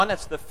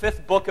It's the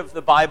fifth book of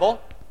the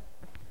Bible.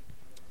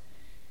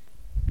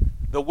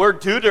 The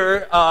word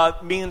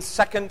deuter means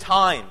second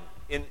time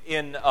in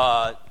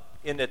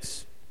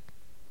its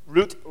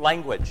root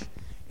language.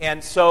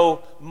 And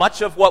so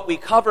much of what we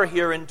cover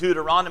here in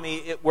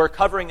Deuteronomy, we're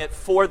covering it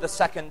for the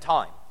second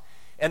time.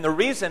 And the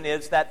reason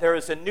is that there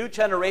is a new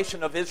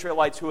generation of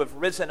Israelites who have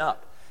risen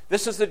up.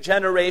 This is the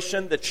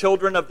generation, the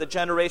children of the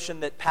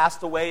generation that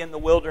passed away in the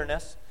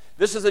wilderness.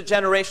 This is a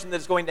generation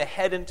that's going to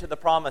head into the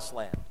promised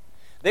land.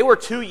 They were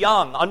too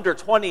young, under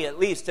 20 at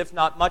least, if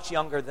not much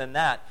younger than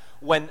that,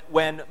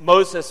 when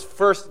Moses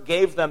first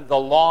gave them the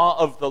law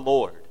of the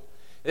Lord.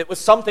 It was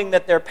something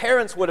that their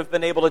parents would have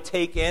been able to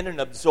take in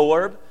and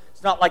absorb.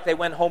 It's not like they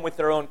went home with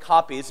their own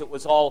copies. It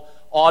was all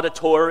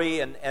auditory,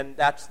 and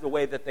that's the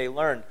way that they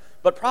learned.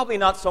 But probably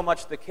not so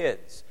much the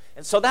kids.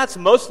 And so that's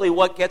mostly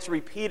what gets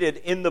repeated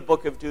in the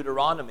book of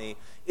Deuteronomy,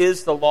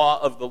 is the law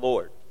of the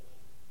Lord.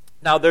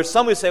 Now, there's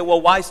some who say, well,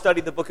 why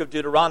study the book of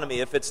Deuteronomy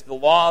if it's the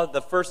law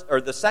the first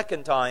or the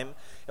second time,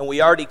 and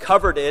we already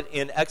covered it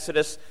in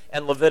Exodus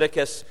and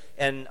Leviticus,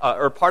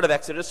 or part of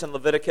Exodus and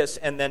Leviticus,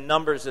 and then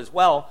Numbers as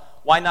well?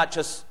 Why not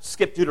just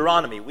skip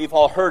Deuteronomy? We've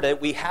all heard it.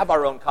 We have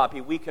our own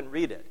copy. We can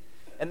read it.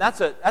 And that's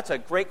a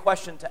great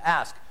question to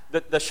ask.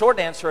 The short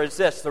answer is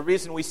this. The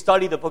reason we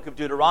study the book of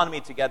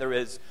Deuteronomy together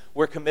is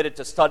we're committed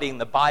to studying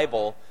the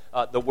Bible,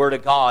 the Word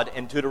of God,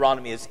 and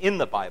Deuteronomy is in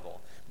the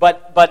Bible.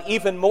 But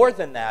even more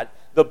than that,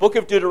 the book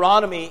of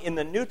Deuteronomy in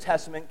the New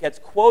Testament gets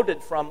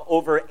quoted from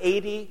over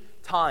 80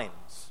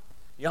 times.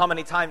 You know how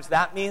many times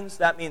that means?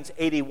 That means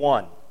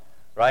 81,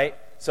 right?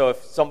 So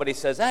if somebody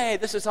says, hey,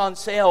 this is on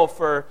sale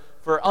for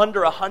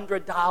under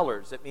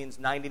 $100, it means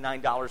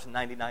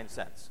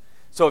 $99.99.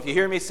 So if you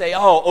hear me say,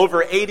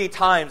 over 80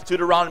 times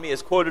Deuteronomy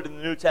is quoted in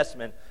the New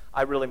Testament,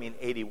 I really mean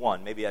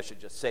 81. Maybe I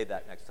should just say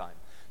that next time.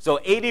 So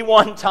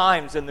 81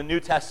 times in the New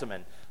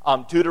Testament,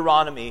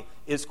 Deuteronomy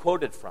is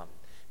quoted from.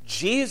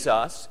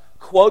 Jesus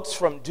quotes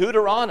from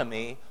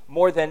Deuteronomy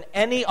more than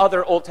any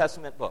other Old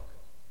Testament book.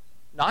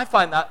 Now, I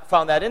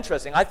found that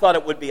interesting. I thought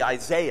it would be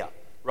Isaiah,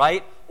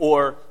 right?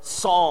 Or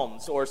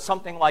Psalms or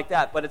something like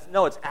that. But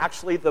it's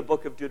actually the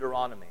book of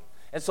Deuteronomy.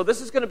 And so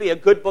this is going to be a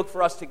good book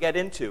for us to get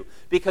into,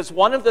 because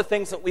one of the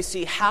things that we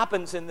see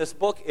happens in this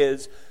book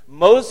is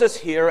Moses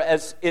here,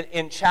 as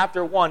in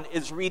chapter 1,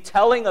 is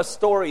retelling a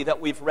story that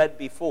we've read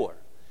before.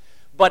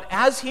 But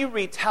as he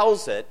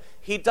retells it,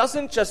 he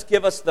doesn't just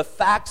give us the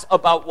facts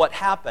about what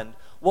happened.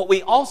 What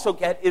we also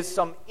get is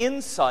some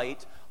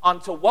insight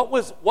onto what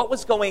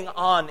was going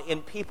on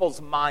in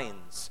people's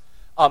minds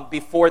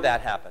before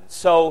that happened.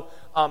 So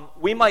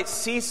we might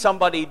see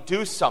somebody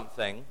do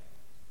something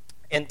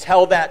and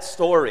tell that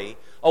story.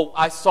 Oh,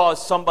 I saw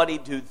somebody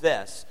do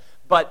this.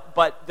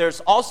 But there's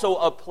also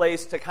a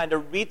place to kind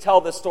of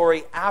retell the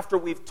story after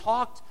we've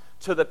talked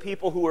to the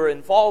people who were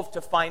involved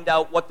to find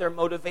out what their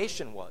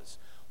motivation was.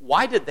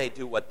 Why did they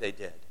do what they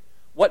did?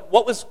 What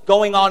was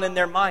going on in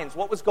their minds?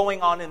 What was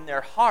going on in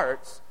their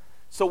hearts?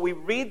 So we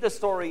read the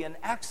story in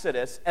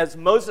Exodus as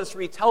Moses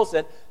retells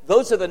it.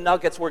 Those are the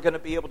nuggets we're going to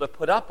be able to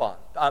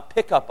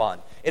pick up on.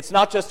 It's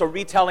not just a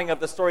retelling of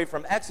the story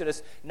from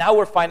Exodus. Now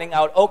we're finding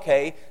out,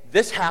 okay,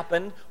 this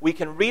happened. We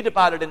can read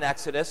about it in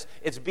Exodus.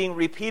 It's being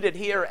repeated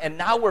here, and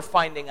now we're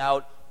finding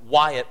out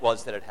why it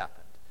was that it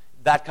happened.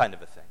 That kind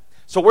of a thing.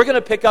 So we're going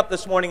to pick up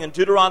this morning in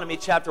Deuteronomy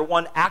chapter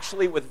 1,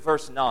 actually with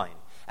verse 9.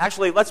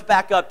 Actually, let's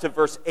back up to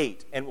verse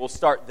 8, and we'll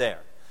start there.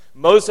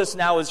 Moses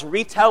now is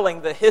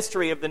retelling the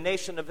history of the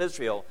nation of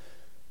Israel.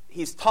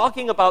 He's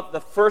talking about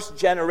the first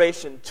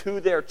generation to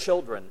their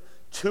children,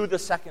 to the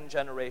second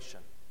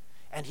generation.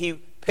 And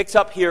he picks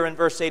up here in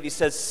verse 8. He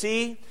says,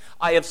 see,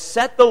 I have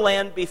set the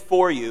land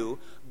before you.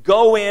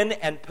 Go in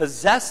and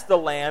possess the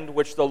land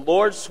which the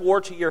Lord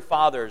swore to your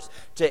fathers,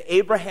 to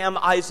Abraham,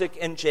 Isaac,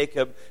 and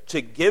Jacob,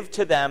 to give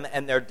to them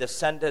and their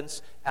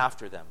descendants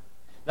after them.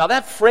 Now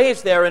that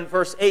phrase there in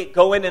verse 8,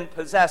 go in and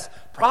possess,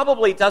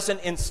 probably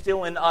doesn't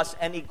instill in us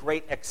any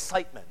great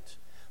excitement.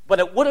 But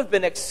it would have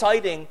been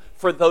exciting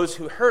for those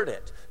who heard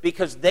it,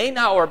 because they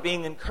now are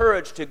being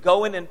encouraged to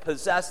go in and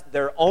possess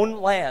their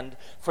own land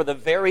for the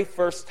very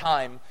first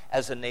time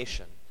as a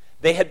nation.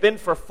 They had been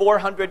for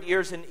 400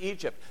 years in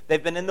Egypt.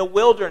 They've been in the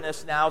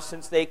wilderness now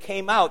since they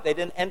came out. They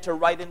didn't enter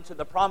right into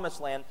the promised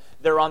land.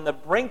 They're on the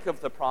brink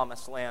of the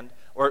promised land,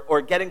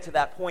 or getting to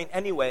that point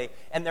anyway,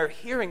 and they're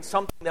hearing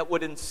something that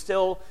would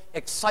instill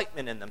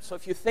excitement in them. So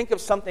if you think of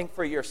something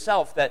for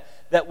yourself, that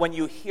when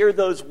you hear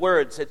those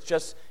words,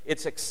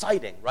 it's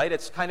exciting, right?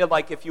 It's kind of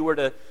like if you were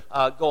to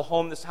go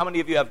home. How many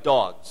of you have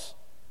dogs?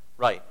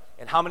 Right.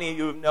 And how many of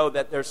you know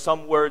that there's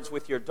some words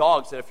with your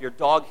dogs that if your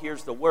dog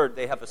hears the word,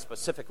 they have a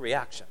specific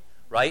reaction?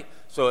 Right?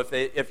 So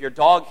if your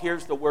dog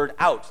hears the word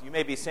out, you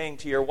may be saying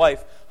to your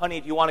wife,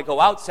 honey, do you want to go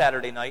out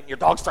Saturday night? And your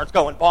dog starts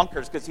going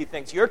bonkers because he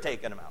thinks you're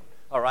taking him out.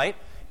 All right?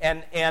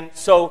 And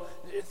so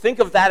think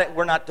of that.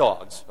 We're not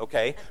dogs,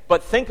 okay?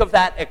 But think of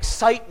that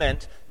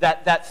excitement,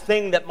 that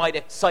thing that might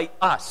excite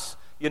us.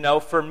 You know,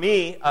 for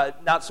me,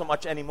 not so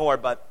much anymore,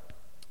 but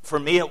for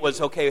me it was,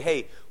 okay,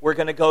 hey, we're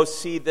going to go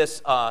see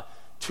this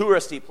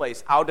touristy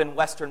place out in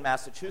western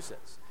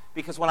Massachusetts.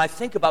 Because when I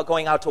think about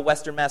going out to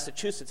Western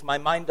Massachusetts, my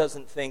mind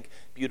doesn't think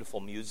beautiful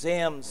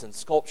museums and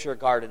sculpture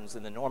gardens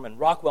and the Norman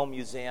Rockwell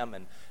Museum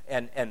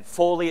and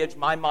foliage.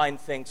 My mind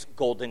thinks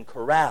Golden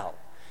Corral.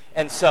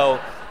 And so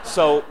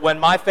when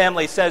my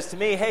family says to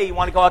me, hey, you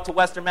want to go out to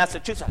Western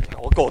Massachusetts? I think,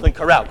 oh, Golden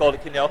Corral,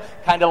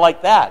 kind of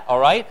like that, all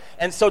right?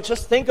 And so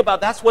just think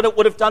about that's what it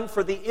would have done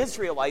for the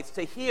Israelites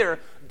to hear,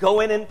 go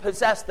in and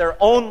possess their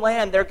own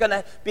land. They're going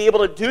to be able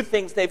to do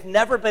things they've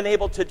never been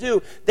able to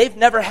do. They've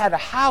never had a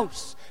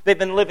house. They've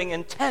been living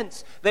in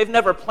tents. They've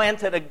never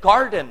planted a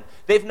garden.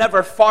 They've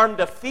never farmed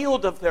a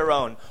field of their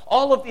own.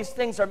 All of these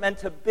things are meant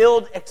to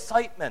build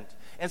excitement.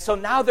 And so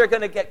now they're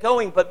going to get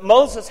going. But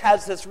Moses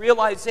has this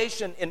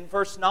realization in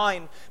verse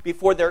 9,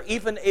 before they're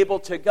even able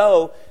to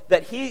go,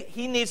 that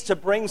he needs to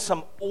bring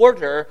some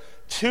order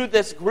to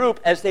this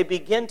group as they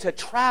begin to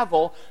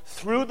travel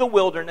through the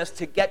wilderness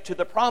to get to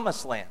the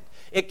promised land.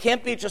 It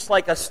can't be just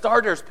like a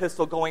starter's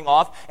pistol going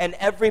off and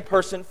every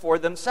person for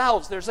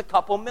themselves. There's a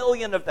couple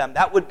million of them.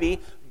 That would be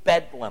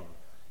bedlam.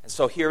 And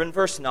so here in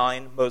verse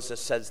 9,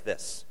 Moses says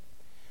this.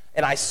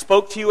 And I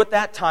spoke to you at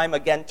that time,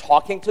 again,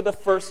 talking to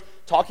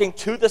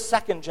the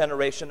second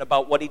generation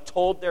about what he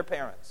told their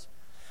parents.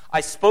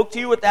 I spoke to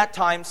you at that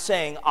time,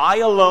 saying, I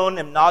alone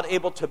am not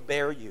able to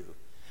bear you.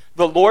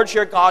 The Lord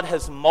your God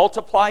has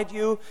multiplied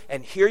you,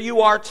 and here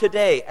you are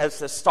today as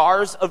the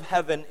stars of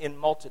heaven in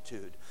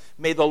multitude.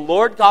 May the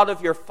Lord God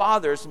of your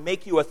fathers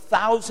make you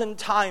 1,000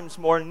 times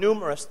more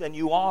numerous than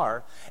you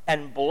are,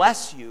 and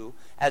bless you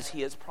as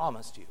he has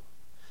promised you.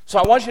 So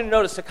I want you to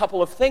notice a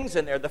couple of things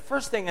in there. The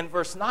first thing in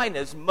verse 9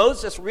 is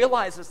Moses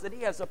realizes that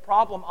he has a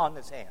problem on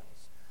his hands.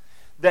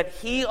 That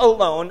he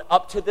alone,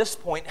 up to this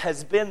point,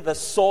 has been the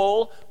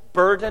sole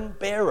burden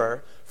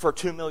bearer for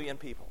 2 million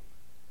people.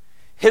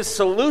 His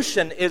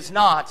solution is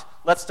not,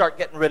 let's start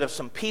getting rid of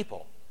some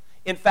people.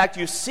 In fact,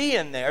 you see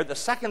in there, the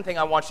second thing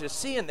I want you to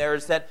see in there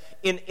is that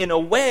in a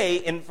way,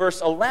 in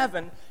verse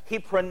 11, he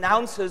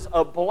pronounces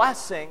a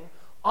blessing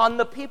on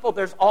the people.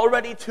 There's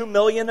already 2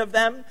 million of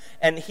them,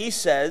 and he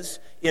says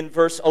in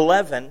verse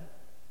 11,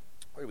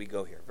 where do we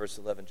go here? Verse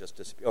 11 just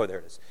disappeared. Oh, there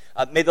it is.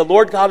 May the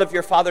Lord God of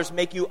your fathers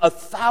make you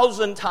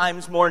 1,000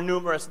 times more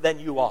numerous than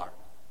you are.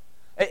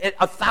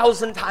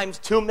 1,000 times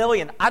 2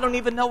 million. I don't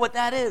even know what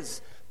that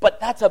is, but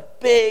that's a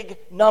big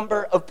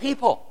number of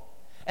people.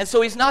 And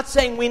so he's not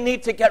saying we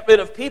need to get rid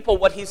of people.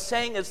 What he's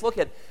saying is, look,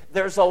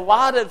 there's a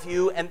lot of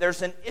you, and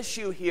there's an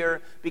issue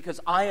here because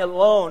I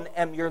alone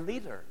am your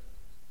leader.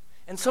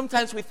 And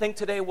sometimes we think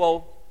today,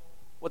 well,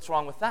 what's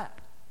wrong with that?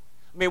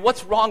 I mean,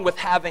 what's wrong with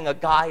having a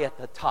guy at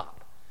the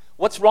top?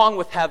 What's wrong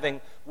with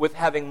having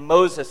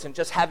Moses and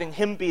just having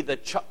him be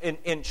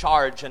in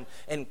charge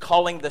and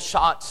calling the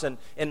shots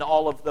and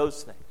all of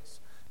those things?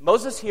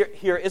 Moses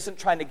here isn't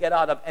trying to get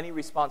out of any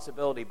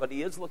responsibility, but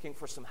he is looking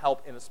for some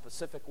help in a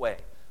specific way.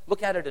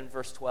 Look at it in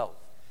verse 12.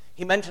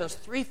 He mentions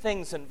 3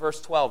 things in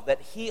verse 12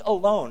 that he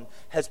alone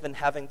has been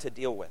having to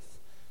deal with.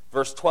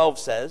 Verse 12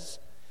 says,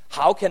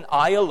 how can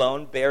I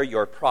alone bear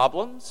your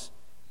problems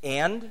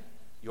and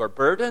your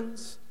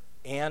burdens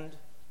and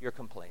your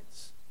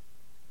complaints?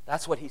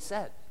 That's what he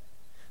said.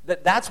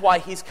 That's why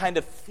he's kind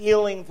of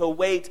feeling the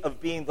weight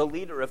of being the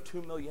leader of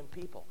 2 million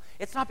people.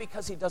 It's not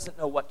because he doesn't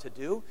know what to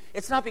do.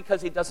 It's not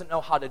because he doesn't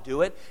know how to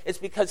do it. It's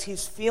because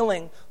he's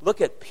feeling,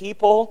 look at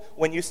people,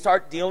 when you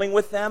start dealing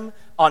with them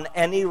on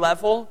any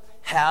level,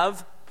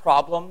 have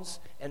problems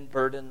and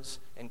burdens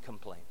and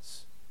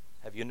complaints.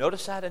 Have you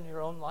noticed that in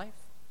your own life?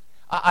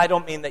 I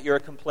don't mean that you're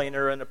a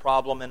complainer and a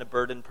problem and a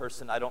burden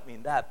person. I don't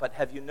mean that. But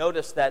have you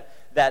noticed that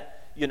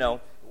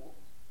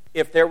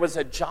if there was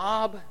a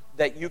job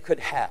that you could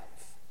have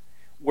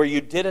where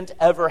you didn't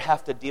ever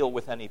have to deal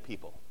with any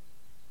people,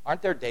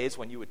 aren't there days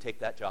when you would take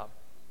that job?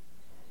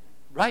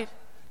 Right?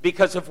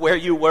 Because of where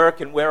you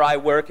work and where I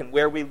work and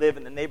where we live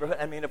in the neighborhood.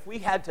 I mean, if we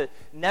had to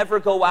never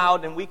go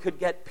out and we could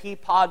get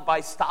pea-pod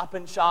by Stop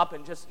and Shop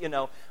and just,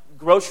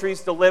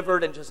 groceries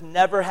delivered and just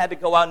never had to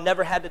go out,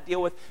 never had to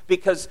deal with,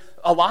 because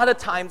a lot of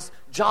times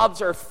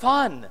jobs are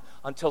fun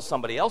until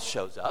somebody else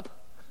shows up.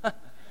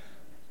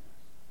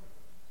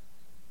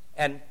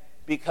 And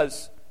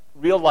because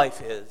real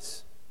life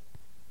is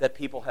that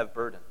people have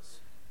burdens.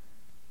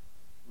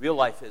 Real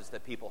life is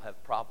that people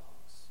have problems.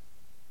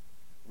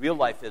 Real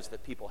life is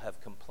that people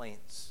have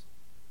complaints.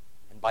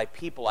 And by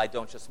people, I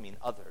don't just mean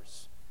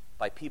others.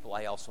 By people,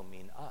 I also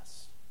mean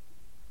us.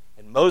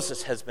 And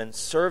Moses has been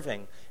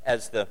serving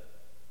as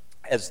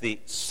the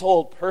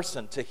sole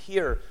person to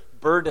hear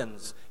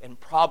burdens and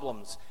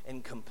problems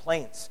and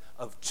complaints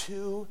of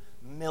 2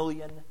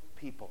 million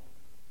people.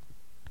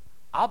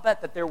 I'll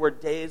bet that there were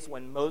days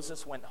when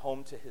Moses went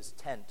home to his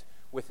tent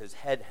with his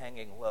head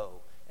hanging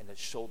low and his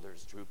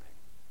shoulders drooping.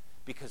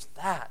 Because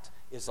that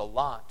is a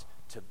lot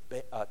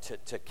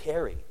to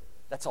carry.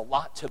 That's a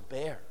lot to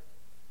bear.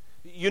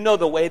 You know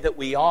the way that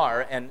we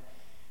are, and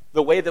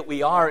the way that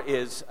we are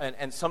is,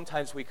 and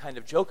sometimes we kind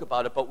of joke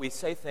about it, but we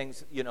say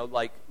things,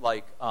 like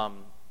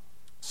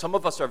some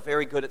of us are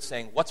very good at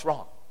saying, what's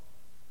wrong?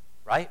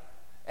 Right?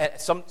 And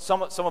some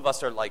of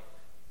us are like,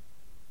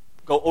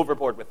 go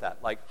overboard with that.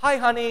 Like, hi,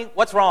 honey,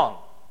 what's wrong?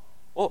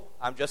 Oh,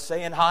 I'm just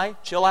saying hi,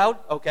 chill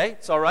out, okay,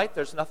 it's all right,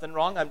 there's nothing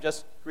wrong, I'm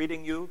just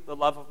greeting you, the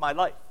love of my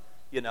life,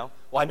 Well,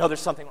 I know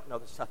there's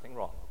nothing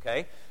wrong,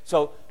 okay?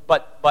 So,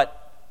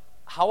 but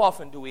how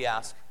often do we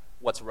ask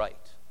what's right?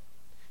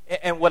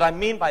 And what I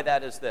mean by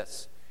that is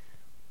this.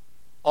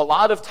 A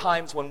lot of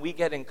times when we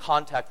get in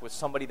contact with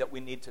somebody that we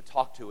need to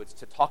talk to, it's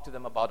to talk to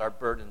them about our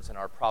burdens and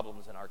our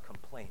problems and our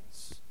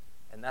complaints.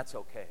 And that's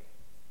okay.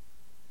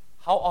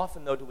 How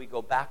often, though, do we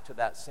go back to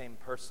that same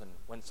person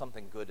when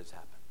something good has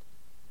happened?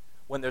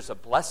 When there's a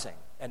blessing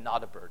and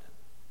not a burden.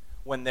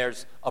 When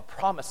there's a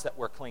promise that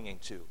we're clinging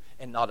to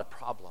and not a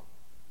problem.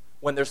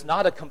 When there's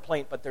not a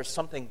complaint, but there's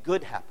something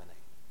good happening.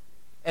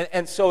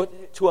 And so,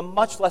 to a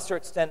much lesser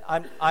extent,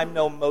 I'm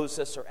no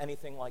Moses or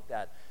anything like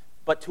that.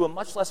 But to a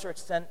much lesser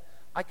extent,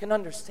 I can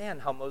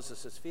understand how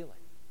Moses is feeling.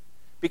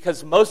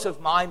 Because most of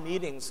my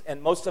meetings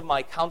and most of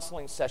my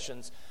counseling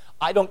sessions,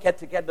 I don't get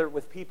together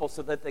with people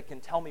so that they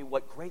can tell me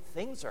what great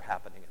things are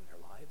happening in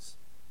their lives.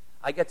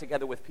 I get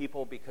together with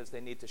people because they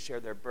need to share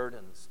their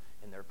burdens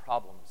and their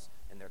problems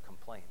and their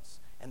complaints.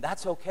 And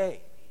that's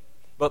okay.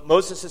 But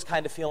Moses is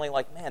kind of feeling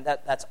like, man,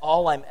 that's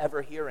all I'm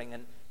ever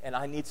hearing, and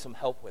I need some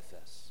help with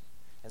this.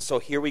 And so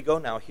here we go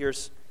now.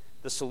 Here's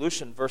the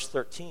solution, verse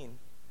 13.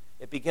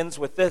 It begins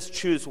with this: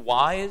 choose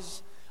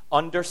wise,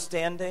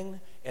 understanding,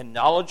 and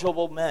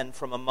knowledgeable men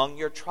from among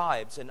your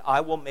tribes, and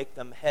I will make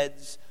them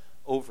heads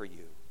over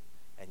you.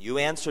 And you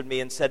answered me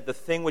and said, the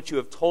thing which you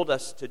have told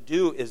us to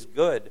do is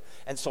good.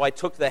 And so I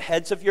took the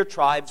heads of your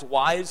tribes,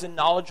 wise and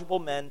knowledgeable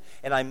men,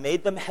 and I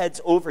made them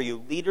heads over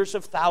you, leaders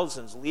of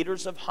thousands,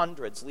 leaders of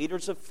hundreds,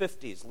 leaders of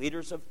 50s,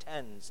 leaders of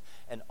 10s,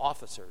 and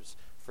officers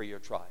for your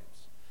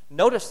tribes.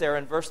 Notice there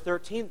in verse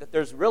 13 that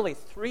there's really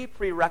 3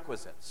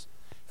 prerequisites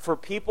for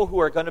people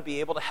who are going to be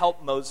able to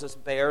help Moses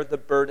bear the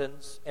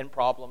burdens and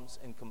problems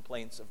and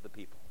complaints of the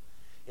people.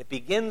 It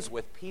begins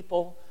with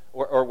people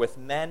or with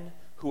men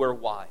who are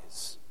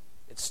wise.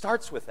 It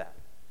starts with that.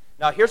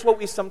 Now, here's what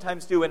we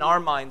sometimes do in our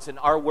minds, in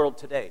our world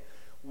today.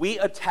 We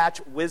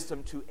attach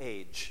wisdom to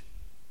age.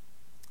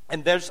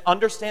 And there's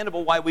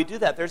understandable why we do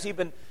that. There's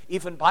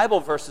even Bible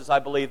verses, I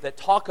believe, that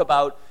talk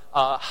about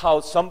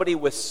how somebody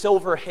with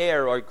silver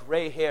hair or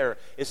gray hair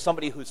is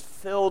somebody who's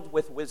filled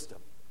with wisdom.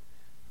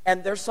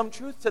 And there's some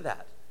truth to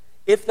that,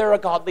 if they're a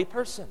godly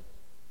person.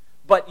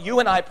 But you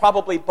and I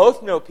probably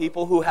both know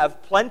people who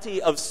have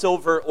plenty of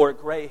silver or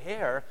gray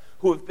hair,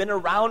 who have been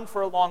around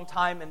for a long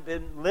time and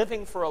been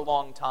living for a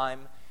long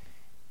time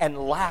and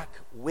lack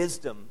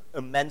wisdom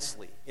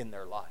immensely in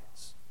their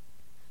lives.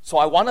 So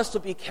I want us to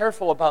be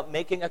careful about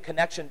making a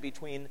connection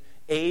between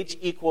age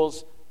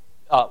equals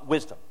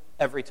wisdom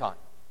every time.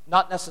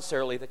 Not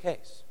necessarily the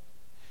case.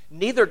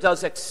 Neither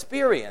does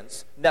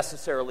experience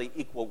necessarily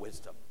equal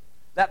wisdom.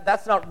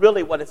 That's not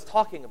really what it's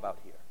talking about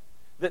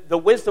here. The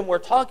wisdom we're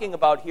talking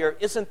about here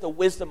isn't the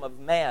wisdom of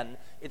man,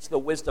 it's the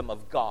wisdom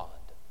of God.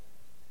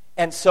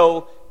 And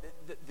so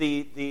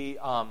the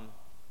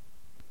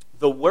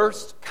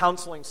worst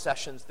counseling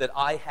sessions that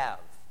I have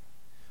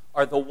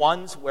are the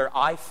ones where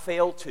I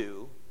fail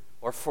to,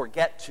 or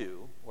forget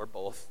to, or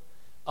both,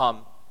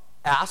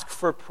 ask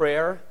for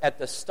prayer at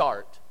the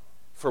start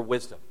for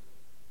wisdom.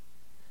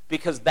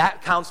 Because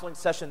that counseling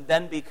session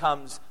then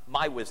becomes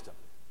my wisdom.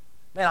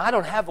 Man, I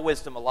don't have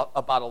wisdom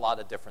about a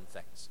lot of different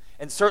things.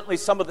 And certainly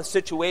some of the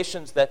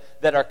situations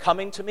that are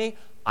coming to me,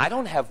 I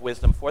don't have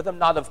wisdom for them,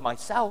 not of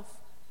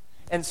myself.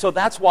 And so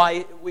that's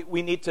why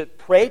we need to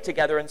pray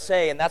together and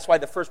say, and that's why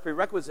the first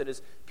prerequisite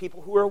is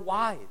people who are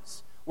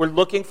wise. We're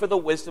looking for the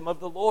wisdom of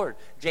the Lord.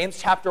 James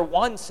chapter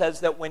 1 says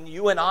that when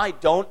you and I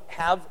don't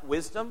have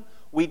wisdom,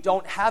 we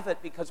don't have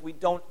it because we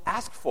don't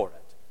ask for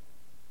it.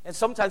 And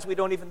sometimes we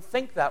don't even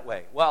think that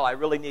way. Well, I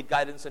really need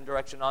guidance and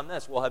direction on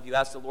this. Well, have you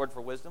asked the Lord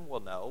for wisdom? Well,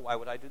 no. Why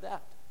would I do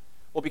that?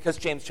 Well, because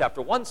James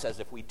chapter 1 says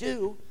if we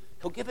do,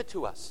 he'll give it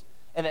to us.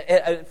 And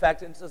in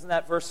fact, doesn't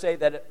that verse say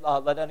that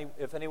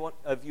if anyone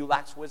of you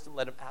lacks wisdom,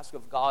 let him ask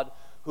of God,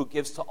 who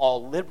gives to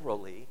all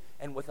liberally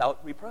and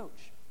without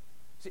reproach.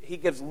 He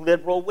gives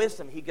liberal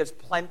wisdom. He gives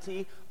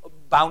plenty,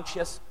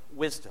 bounteous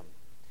wisdom.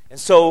 And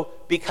so,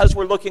 because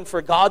we're looking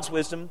for God's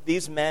wisdom,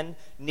 these men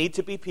need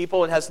to be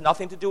people. It has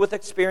nothing to do with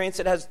experience.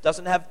 It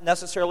doesn't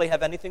necessarily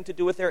have anything to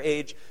do with their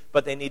age,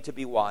 but they need to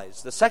be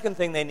wise. The second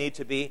thing they need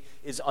to be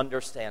is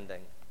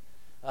understanding.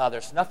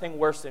 There's nothing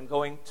worse than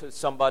going to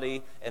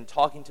somebody and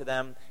talking to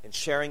them and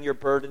sharing your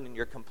burden and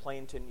your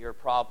complaint and your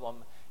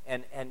problem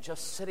and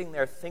just sitting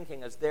there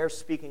thinking as they're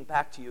speaking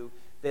back to you,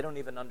 they don't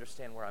even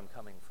understand where I'm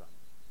coming from.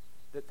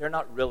 That they're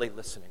not really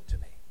listening to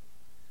me.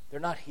 They're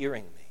not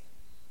hearing me.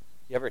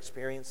 You ever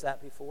experienced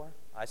that before?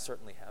 I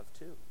certainly have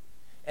too.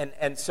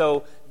 And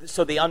so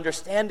the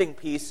understanding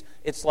piece,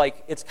 it's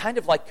kind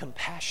of like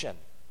compassion.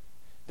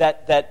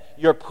 That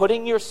you're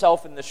putting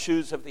yourself in the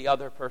shoes of the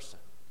other person.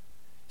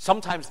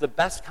 Sometimes the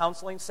best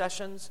counseling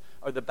sessions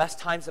or the best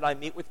times that I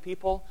meet with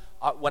people,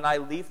 when I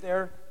leave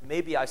there,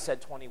 maybe I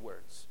said 20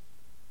 words.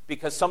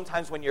 Because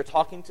sometimes when you're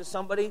talking to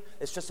somebody,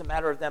 it's just a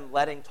matter of them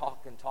letting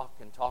talk and talk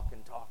and talk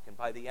and talk. And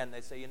by the end,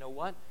 they say, you know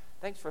what?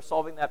 Thanks for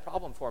solving that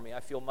problem for me. I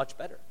feel much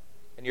better.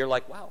 And you're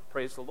like, wow,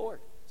 praise the Lord.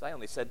 So I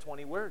only said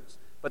 20 words.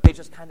 but they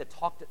just kind of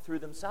talked it through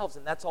themselves,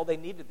 and that's all they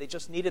needed. They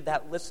just needed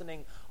that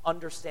listening,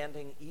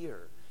 understanding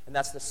ear. And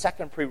that's the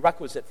second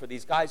prerequisite for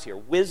these guys here.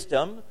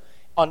 Wisdom,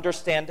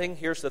 understanding.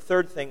 Here's the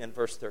third thing in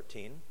verse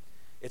 13.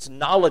 It's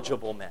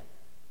knowledgeable men.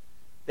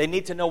 They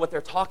need to know what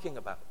they're talking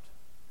about.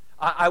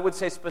 I would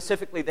say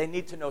specifically they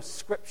need to know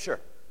Scripture.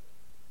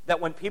 That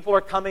when people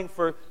are coming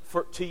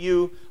to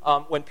you,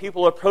 when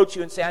people approach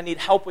you and say, I need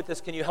help with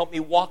this, can you help me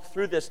walk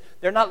through this?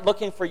 They're not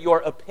looking for your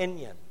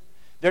opinion.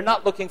 They're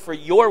not looking for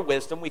your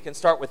wisdom. We can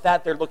start with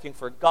that. They're looking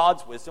for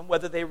God's wisdom.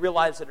 Whether they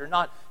realize it or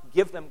not,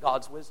 give them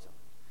God's wisdom.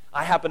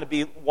 I happen to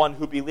be one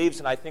who believes,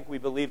 and I think we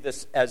believe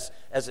this as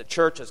a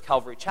church, as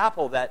Calvary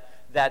Chapel,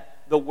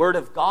 that the Word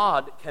of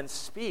God can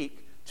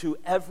speak to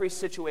every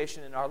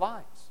situation in our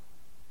lives.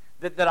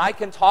 That I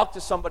can talk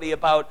to somebody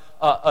about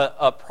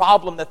a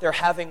problem that they're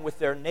having with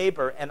their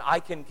neighbor, and I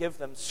can give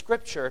them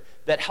Scripture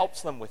that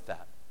helps them with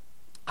that.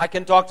 I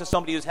can talk to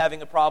somebody who's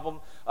having a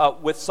problem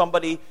with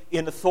somebody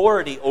in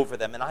authority over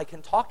them, and I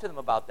can talk to them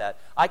about that.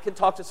 I can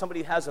talk to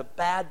somebody who has a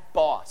bad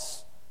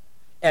boss,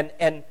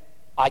 and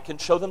I can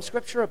show them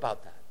Scripture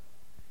about that.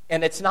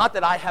 And it's not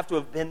that I have to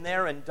have been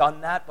there and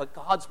done that, but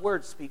God's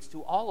Word speaks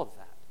to all of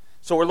that.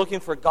 So we're looking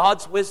for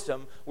God's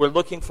wisdom. We're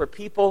looking for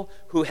people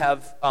who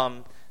have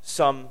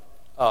some,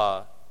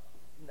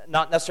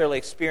 not necessarily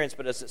experience,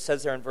 but as it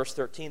says there in verse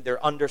 13,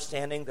 they're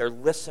understanding, they're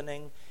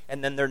listening,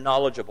 and then they're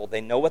knowledgeable.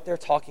 They know what they're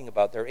talking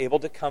about. They're able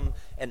to come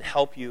and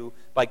help you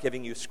by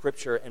giving you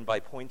Scripture and by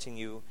pointing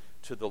you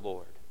to the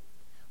Lord.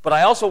 But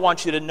I also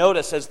want you to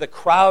notice as the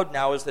crowd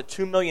now, as the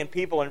 2 million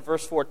people in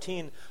verse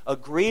 14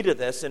 agree to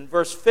this, in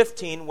verse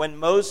 15, when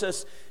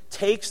Moses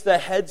takes the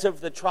heads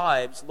of the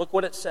tribes, look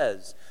what it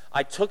says.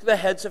 I took the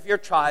heads of your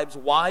tribes,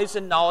 wise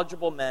and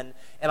knowledgeable men,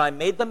 and I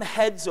made them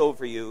heads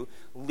over you,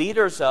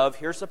 leaders of,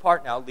 here's the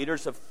part now,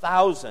 leaders of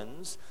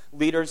thousands,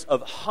 leaders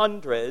of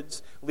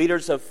hundreds,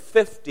 leaders of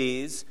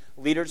 50s,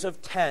 leaders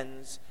of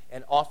 10s,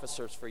 and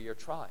officers for your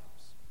tribes.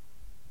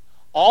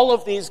 All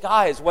of these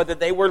guys, whether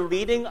they were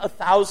leading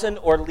 1,000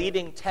 or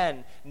leading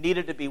 10,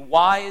 needed to be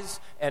wise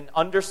and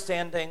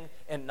understanding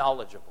and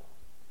knowledgeable.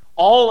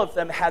 All of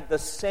them had the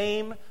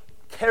same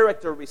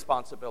character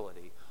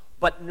responsibility,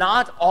 but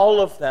not all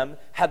of them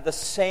had the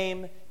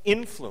same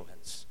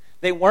influence.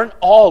 They weren't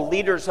all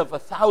leaders of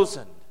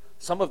 1,000.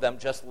 Some of them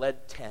just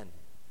led 10.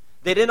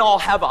 They didn't all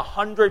have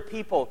 100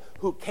 people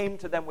who came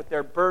to them with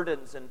their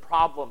burdens and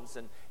problems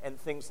and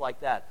things like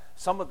that.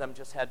 Some of them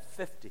just had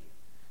 50.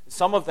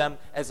 Some of them,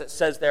 as it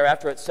says there,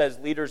 after it says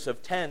leaders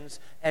of 10s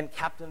and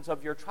captains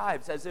of your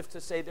tribes, as if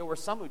to say there were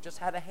some who just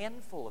had a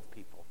handful of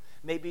people,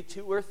 maybe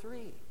 2 or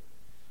 3.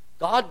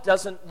 God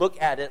doesn't look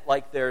at it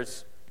like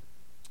there's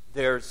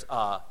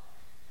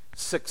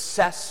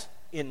success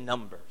in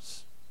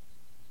numbers.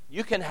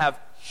 You can have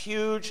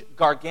huge,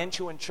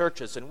 gargantuan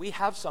churches, and we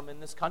have some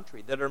in this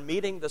country that are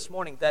meeting this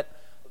morning that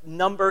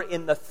number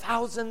in the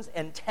thousands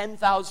and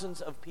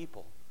 10,000s of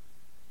people,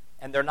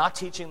 and they're not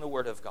teaching the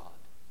Word of God.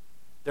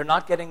 They're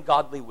not getting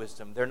godly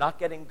wisdom. They're not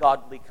getting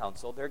godly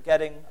counsel. They're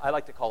getting, I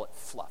like to call it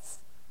fluff,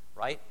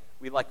 right?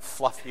 We like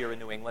fluff here in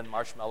New England,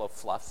 marshmallow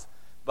fluff,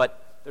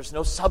 but there's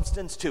no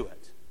substance to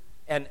it.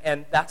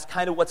 And that's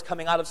kind of what's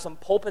coming out of some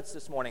pulpits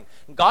this morning.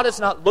 God is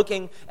not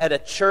looking at a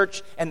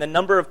church and the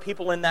number of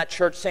people in that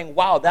church saying,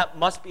 wow, that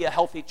must be a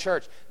healthy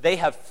church. They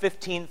have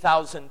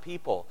 15,000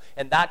 people.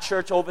 And that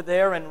church over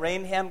there in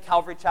Rainham,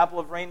 Calvary Chapel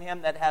of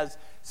Rainham, that has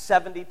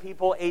 70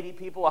 people, 80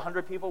 people,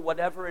 100 people,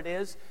 whatever it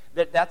is,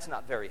 that's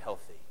not very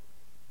healthy.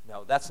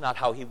 No, that's not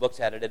how he looks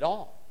at it at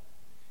all.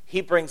 He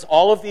brings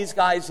all of these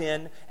guys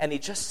in, and he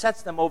just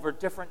sets them over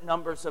different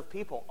numbers of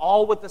people,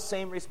 all with the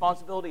same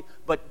responsibility,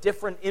 but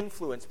different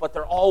influence. But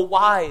they're all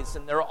wise,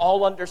 and they're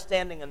all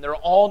understanding, and they're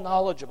all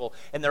knowledgeable,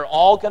 and they're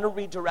all going to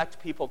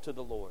redirect people to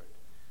the Lord.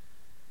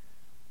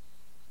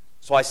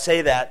 So I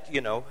say that,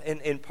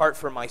 in part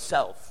for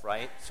myself,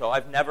 right? So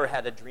I've never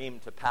had a dream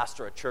to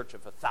pastor a church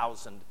of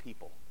 1,000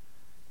 people.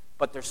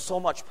 But there's so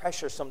much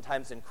pressure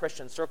sometimes in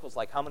Christian circles,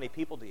 like how many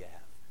people do you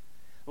have?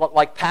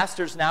 Like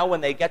pastors now, when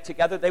they get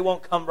together, they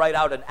won't come right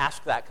out and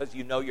ask that because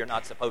you're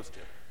not supposed to.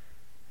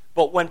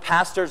 But when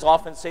pastors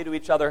often say to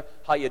each other,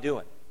 how you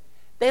doing?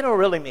 They don't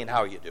really mean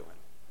how are you doing.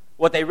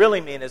 What they really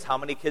mean is how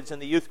many kids in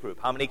the youth group,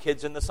 how many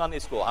kids in the Sunday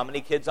school, how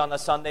many kids on a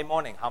Sunday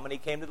morning, how many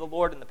came to the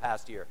Lord in the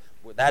past year.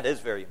 Well, that is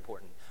very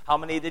important. How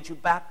many did you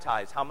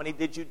baptize? How many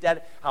did you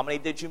how many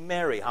did you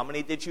marry? How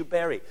many did you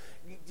bury?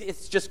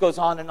 It just goes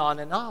on and on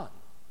and on.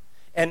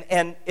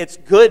 And it's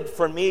good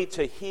for me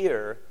to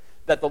hear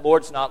that the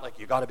Lord's not like,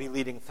 you got to be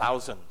leading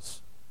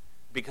thousands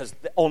because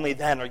only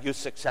then are you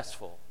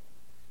successful.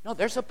 No,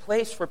 there's a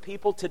place for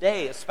people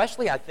today,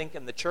 especially I think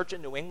in the church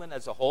in New England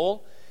as a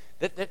whole,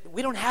 that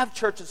we don't have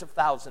churches of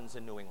thousands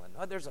in New England.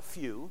 No, there's a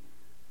few,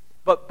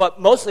 but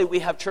mostly we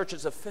have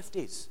churches of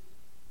 50s.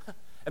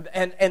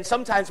 And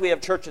sometimes we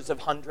have churches of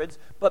hundreds,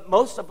 but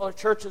most of our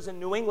churches in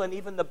New England,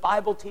 even the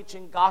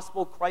Bible-teaching,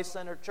 gospel,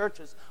 Christ-centered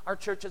churches, are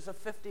churches of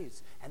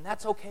 50s. And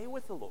that's okay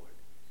with the Lord,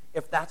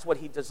 if that's what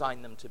he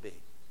designed them to be.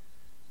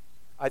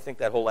 I think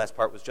that whole last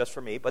part was just for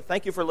me, but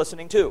thank you for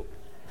listening too.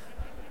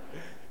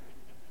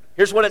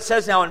 Here's what it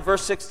says now in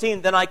verse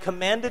 16. Then I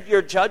commanded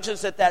your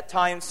judges at that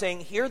time, saying,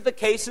 hear the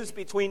cases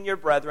between your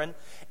brethren,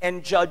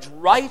 and judge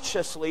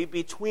righteously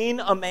between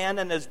a man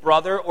and his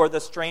brother or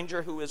the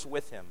stranger who is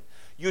with him.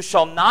 You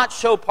shall not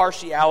show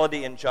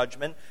partiality in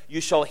judgment. You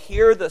shall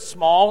hear the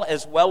small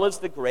as well as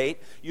the great.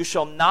 You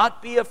shall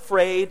not be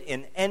afraid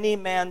in any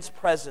man's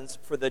presence,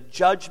 for the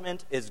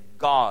judgment is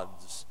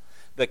God's.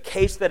 The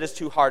case that is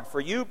too hard for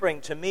you,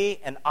 bring to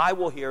me, and I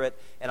will hear it.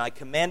 And I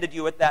commanded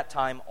you at that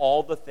time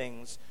all the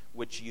things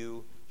which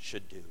you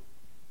should do.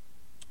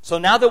 So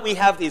now that we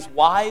have these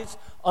wise,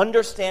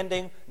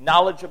 understanding,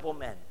 knowledgeable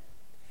men,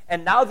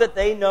 and now that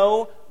they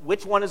know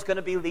which one is going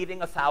to be leading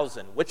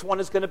 1,000, which one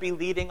is going to be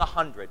leading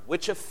 100,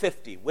 which of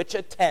 50, which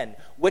of 10,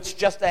 which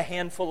just a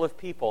handful of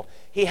people,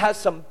 he has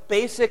some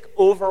basic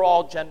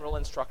overall general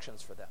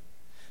instructions for them.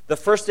 The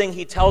first thing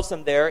he tells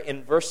them there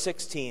in verse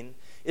 16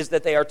 is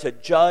that they are to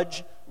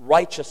judge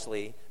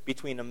righteously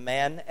between a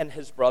man and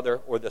his brother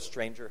or the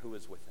stranger who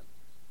is with him.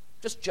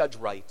 Just judge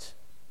right.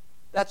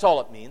 That's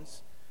all it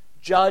means.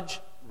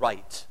 Judge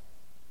right.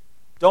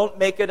 Don't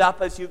make it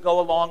up as you go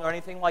along or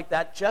anything like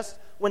that. Just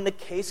when the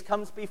case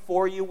comes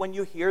before you, when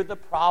you hear the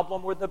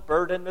problem or the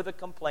burden or the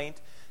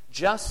complaint,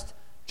 just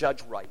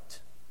judge right.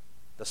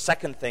 The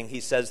second thing he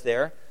says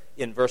there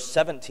in verse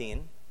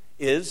 17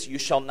 is, you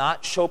shall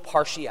not show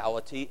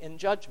partiality in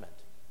judgment.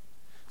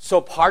 So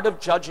part of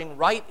judging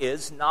right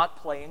is not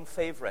playing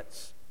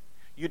favorites.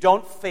 You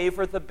don't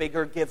favor the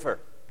bigger giver.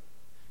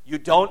 You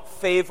don't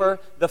favor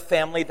the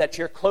family that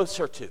you're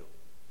closer to.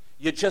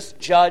 You just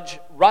judge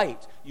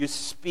right. You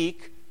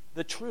speak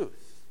the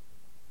truth.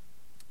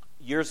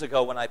 Years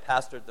ago when I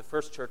pastored the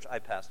first church I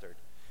pastored,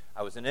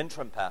 I was an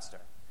interim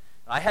pastor.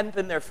 And I hadn't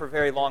been there for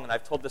very long, and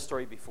I've told this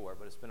story before,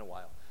 but it's been a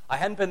while. I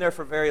hadn't been there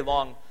for very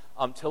long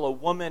until a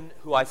woman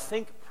who I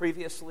think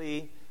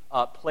previously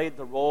played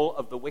the role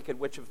of the Wicked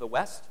Witch of the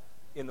West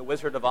in The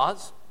Wizard of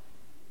Oz,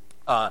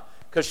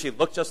 because she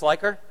looked just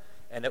like her,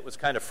 and it was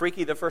kind of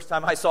freaky the first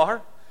time I saw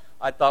her.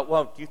 I thought,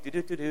 well,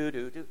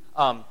 do.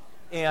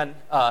 And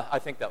I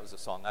think that was a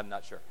song. I'm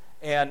not sure.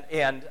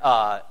 And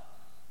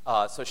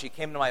so she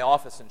came to my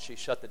office, and she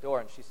shut the door,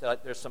 and she said,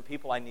 there's some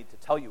people I need to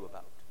tell you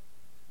about.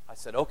 I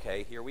said,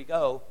 okay, here we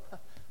go.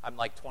 I'm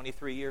like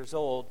 23 years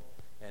old,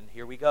 and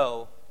here we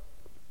go.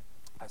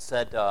 I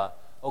said,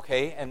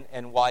 okay,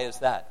 and why is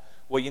that?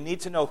 Well, you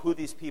need to know who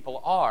these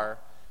people are,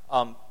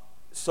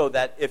 so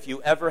that if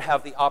you ever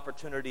have the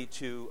opportunity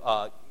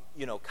to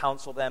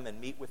counsel them and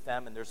meet with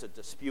them, and there's a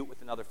dispute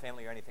with another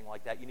family or anything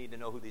like that, you need to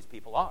know who these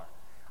people are.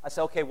 I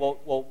said, okay,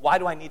 well, why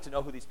do I need to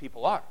know who these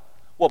people are?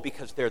 Well,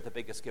 because they're the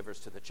biggest givers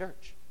to the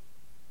church.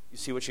 You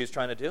see what she was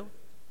trying to do?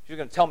 She was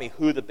going to tell me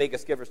who the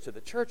biggest givers to the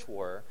church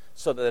were,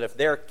 so that if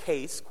their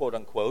case, quote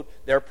unquote,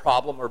 their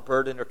problem or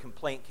burden or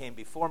complaint came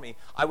before me,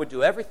 I would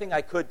do everything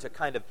I could to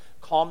kind of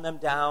calm them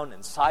down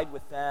and side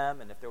with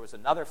them. And if there was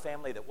another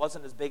family that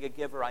wasn't as big a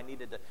giver, I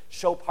needed to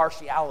show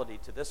partiality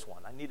to this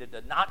one. I needed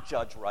to not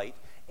judge right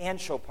and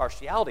show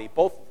partiality,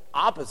 both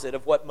opposite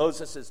of what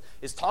Moses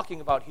is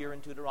talking about here in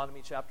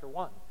Deuteronomy chapter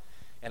 1.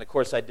 And of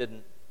course, I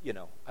didn't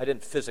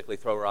physically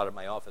throw her out of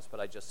my office,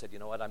 but I just said, you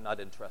know what, I'm not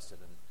interested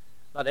in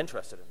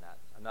that.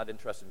 I'm not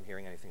interested in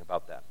hearing anything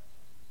about that.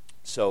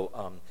 So,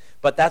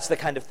 but that's the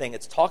kind of thing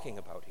it's talking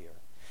about here.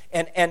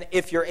 And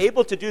if you're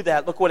able to do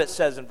that, look what it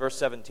says in verse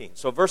 17.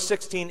 So verse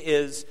 16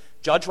 is,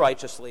 judge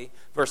righteously.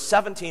 Verse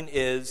 17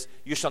 is,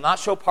 you shall not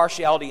show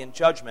partiality in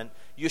judgment.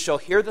 You shall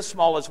hear the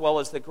small as well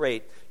as the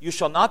great. You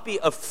shall not be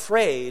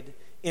afraid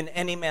in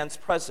any man's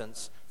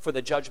presence, for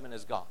the judgment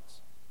is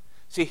God's.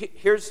 See,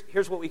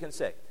 here's what we can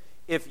say.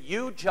 If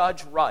you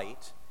judge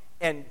right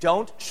and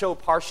don't show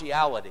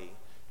partiality,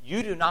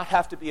 you do not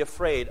have to be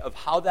afraid of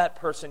how that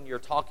person you're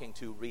talking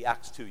to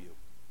reacts to you.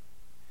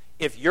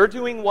 If you're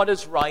doing what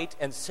is right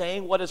and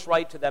saying what is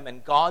right to them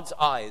in God's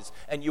eyes,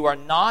 and you are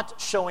not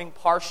showing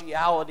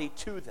partiality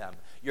to them,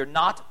 you're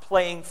not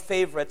playing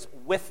favorites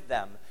with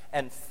them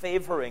and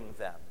favoring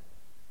them,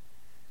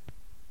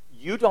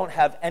 you don't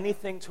have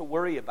anything to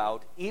worry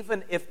about,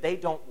 even if they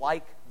don't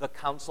like the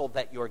counsel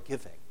that you're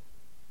giving.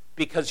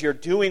 Because you're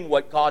doing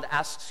what God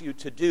asks you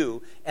to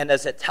do. And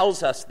as it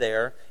tells us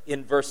there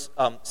in verse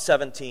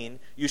 17,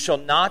 you shall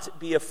not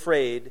be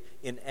afraid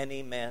in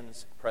any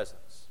man's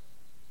presence.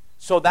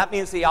 So that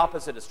means the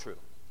opposite is true.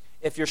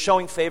 If you're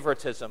showing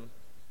favoritism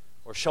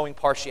or showing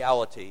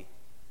partiality,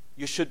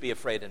 you should be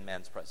afraid in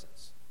man's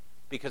presence.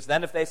 Because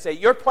then if they say,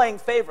 you're playing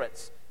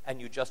favorites,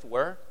 and you just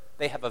were,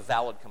 they have a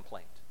valid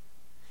complaint.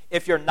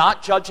 If you're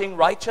not judging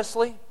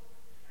righteously,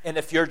 and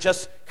if you're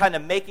just kind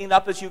of making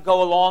up as you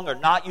go along or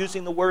not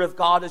using the Word of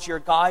God as your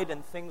guide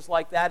and things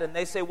like that, and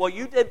they say, well,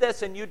 you did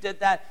this and you did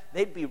that,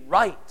 they'd be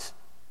right.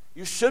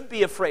 You should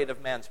be afraid of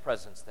man's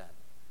presence then.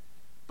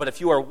 But if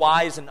you are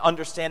wise and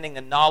understanding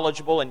and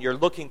knowledgeable and you're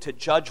looking to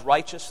judge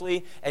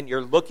righteously and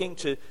you're looking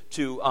to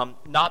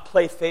not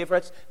play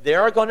favorites,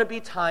 there are going to be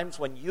times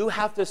when you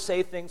have to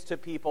say things to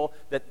people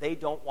that they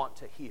don't want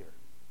to hear.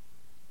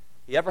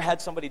 You ever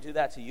had somebody do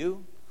that to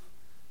you?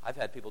 I've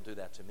had people do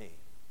that to me.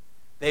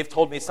 They've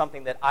told me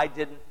something that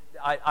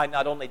I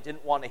not only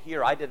didn't want to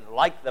hear, I didn't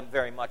like them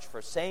very much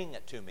for saying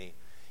it to me.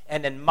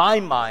 And in my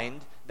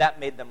mind, that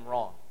made them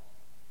wrong,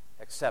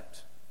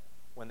 except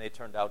when they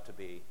turned out to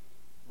be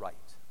right.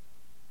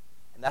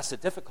 And that's a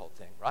difficult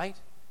thing, right?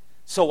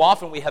 So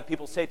often we have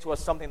people say to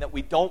us something that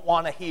we don't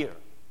want to hear,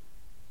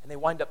 and they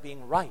wind up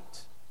being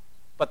right.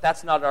 But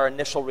that's not our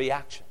initial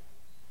reaction.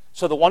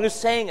 So the one who's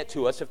saying it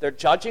to us, if they're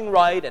judging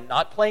right and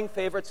not playing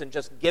favorites and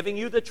just giving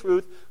you the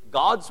truth,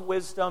 God's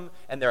wisdom,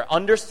 and they're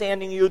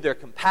understanding you, they're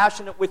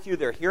compassionate with you,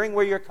 they're hearing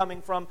where you're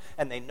coming from,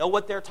 and they know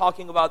what they're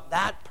talking about,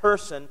 that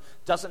person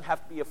doesn't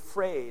have to be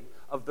afraid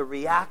of the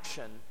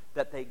reaction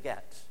that they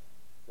get.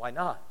 Why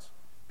not?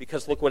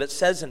 Because look what it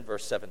says in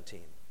verse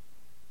 17.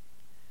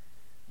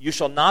 You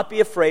shall not be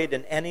afraid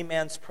in any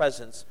man's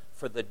presence,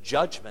 for the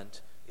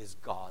judgment is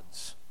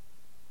God's.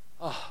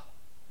 Oh,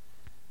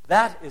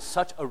 that is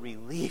such a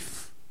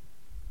relief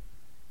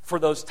for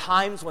those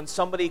times when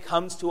somebody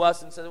comes to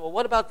us and says, well,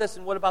 what about this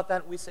and what about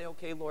that? And we say,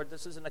 okay, Lord,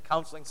 this isn't a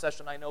counseling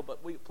session, I know, but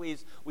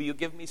please, will you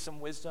give me some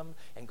wisdom?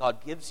 And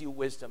God gives you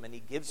wisdom, and He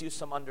gives you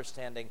some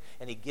understanding,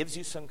 and He gives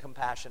you some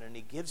compassion, and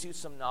He gives you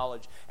some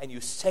knowledge, and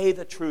you say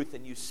the truth,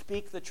 and you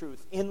speak the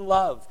truth in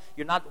love.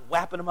 You're not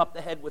whapping them up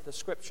the head with the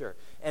Scripture.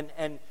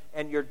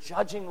 And you're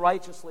judging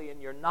righteously,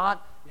 and you're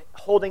not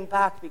holding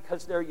back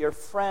because they're your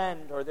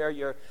friend, or they're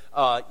your,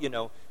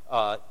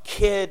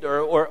 kid,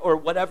 or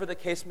whatever the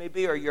case may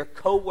be, or your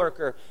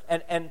coworker,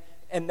 and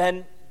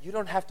then you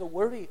don't have to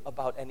worry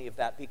about any of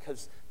that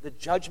because the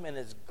judgment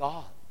is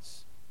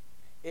God's.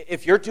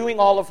 If you're doing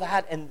all of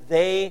that and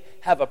they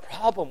have a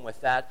problem with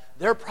that,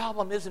 their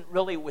problem isn't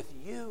really with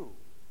you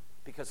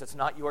because it's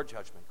not your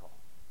judgment call.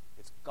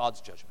 It's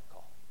God's judgment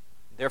call.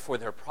 Therefore,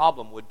 their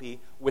problem would be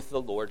with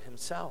the Lord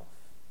Himself.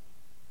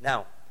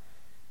 Now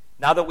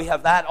that we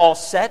have that all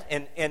set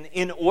and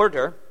in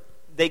order,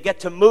 they get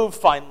to move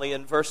finally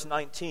in verse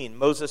 19.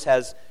 Moses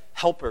has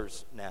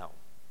helpers now.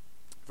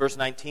 Verse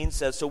 19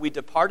 says, so we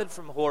departed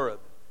from Horeb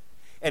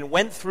and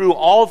went through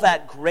all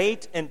that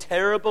great and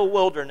terrible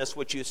wilderness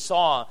which you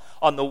saw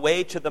on the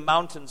way to the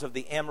mountains of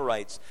the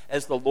Amorites,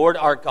 as the Lord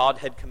our God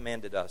had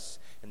commanded us.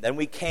 And then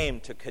we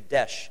came to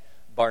Kadesh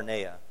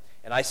Barnea.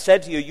 And I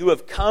said to you, you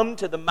have come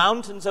to the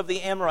mountains of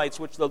the Amorites,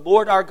 which the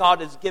Lord our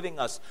God is giving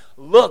us.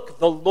 Look,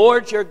 the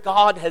Lord your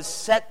God has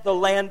set the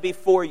land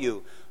before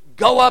you.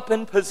 Go up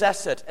and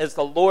possess it, as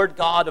the Lord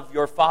God of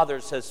your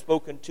fathers has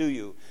spoken to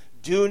you.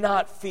 Do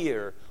not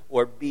fear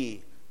or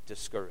be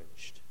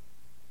discouraged.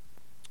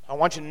 I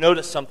want you to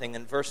notice something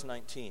in verse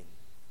 19.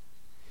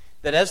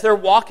 That as they're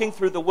walking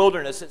through the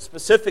wilderness,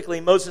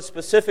 Moses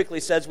specifically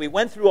says, we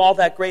went through all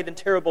that great and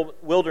terrible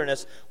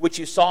wilderness, which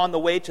you saw on the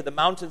way to the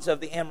mountains of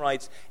the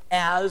Amorites,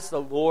 as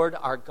the Lord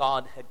our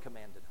God had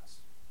commanded us.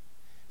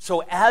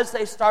 So as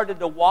they started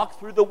to walk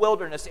through the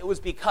wilderness, it was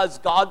because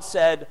God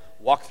said,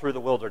 walk through the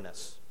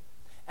wilderness.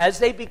 As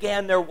they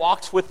began their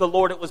walks with the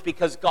Lord, it was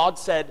because God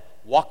said,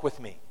 walk with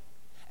me.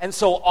 And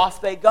so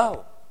off they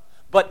go.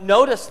 But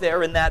notice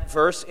there in that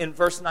verse, in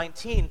verse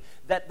 19,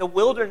 that the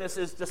wilderness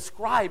is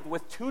described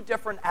with two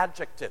different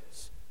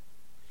adjectives.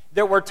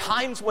 There were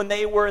times when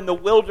they were in the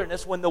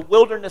wilderness, when the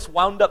wilderness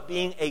wound up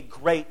being a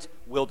great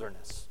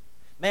wilderness.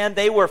 Man,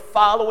 they were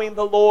following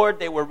the Lord,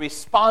 they were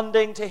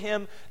responding to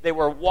Him, they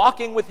were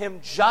walking with Him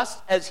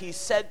just as He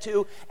said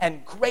to,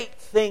 and great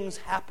things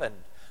happened.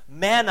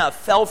 Manna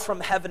fell from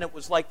heaven. It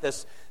was like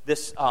this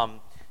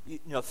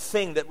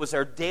thing that was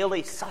their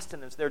daily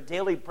sustenance, their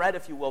daily bread,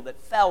 if you will, that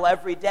fell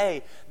every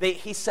day.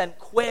 He sent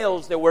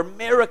quails. There were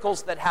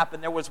miracles that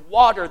happened. There was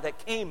water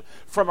that came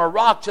from a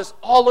rock, just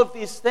all of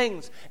these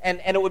things.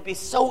 And it would be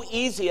so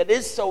easy, it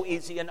is so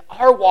easy in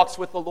our walks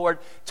with the Lord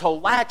to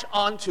latch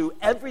onto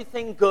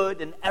everything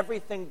good and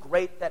everything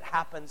great that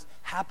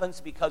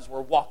happens because we're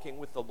walking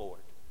with the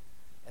Lord.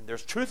 And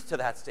there's truth to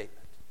that statement.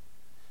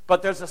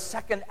 But there's a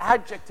second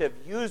adjective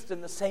used in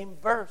the same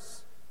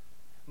verse.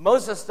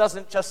 Moses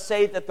doesn't just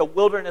say that the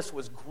wilderness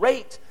was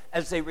great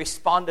as they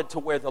responded to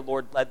where the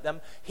Lord led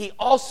them. He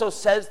also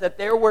says that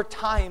there were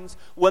times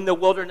when the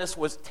wilderness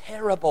was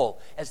terrible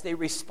as they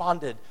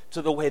responded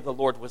to the way the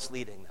Lord was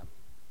leading them.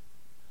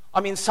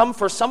 I mean,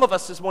 for some of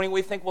us this morning,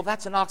 we think, well,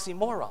 that's an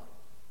oxymoron.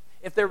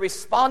 If they're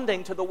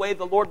responding to the way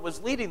the Lord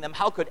was leading them,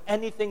 how could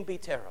anything be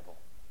terrible?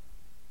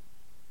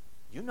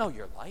 You know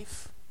your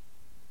life.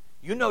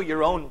 You know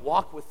your own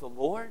walk with the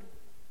Lord.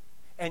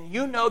 And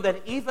you know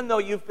that even though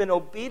you've been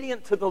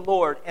obedient to the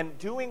Lord and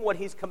doing what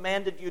He's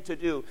commanded you to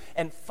do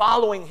and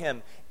following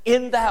Him,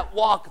 in that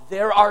walk,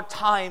 there are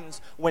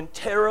times when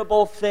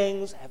terrible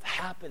things have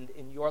happened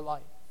in your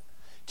life.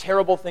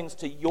 Terrible things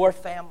to your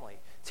family.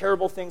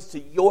 Terrible things to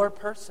your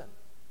person.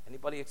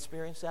 Anybody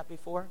experienced that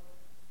before?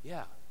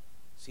 Yeah.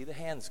 See the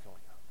hands going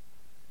up.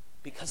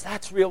 Because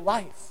that's real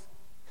life.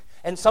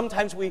 And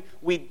sometimes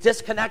we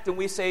disconnect and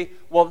we say,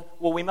 well,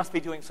 we must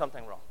be doing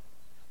something wrong.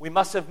 We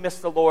must have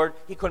missed the Lord.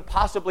 He couldn't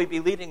possibly be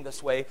leading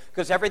this way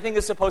because everything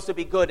is supposed to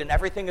be good and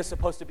everything is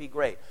supposed to be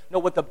great. No,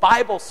 what the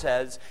Bible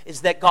says is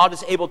that God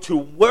is able to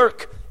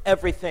work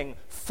everything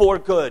for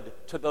good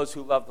to those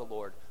who love the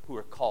Lord, who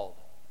are called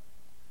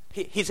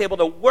He's able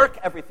to work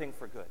everything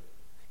for good.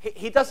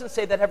 He doesn't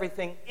say that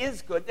everything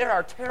is good. There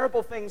are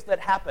terrible things that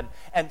happen.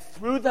 And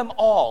through them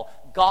all,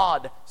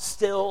 God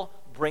still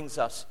brings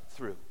us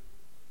through.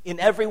 In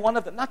every one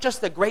of them. Not just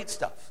the great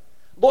stuff.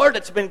 Lord,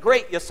 it's been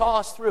great. You saw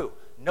us through.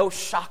 No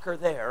shocker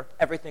there.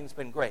 Everything's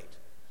been great.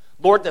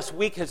 Lord, this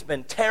week has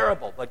been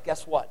terrible. But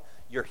guess what?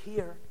 You're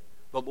here.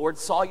 The Lord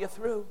saw you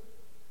through.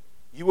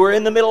 You were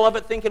in the middle of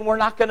it thinking, we're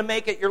not going to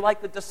make it. You're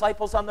like the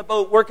disciples on the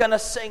boat. We're going to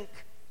sink.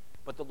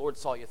 But the Lord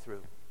saw you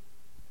through.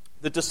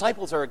 The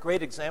disciples are a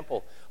great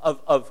example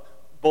of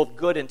both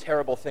good and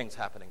terrible things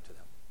happening to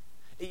them.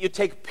 You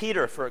take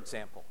Peter, for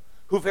example,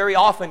 who very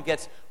often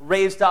gets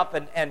raised up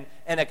and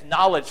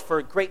acknowledged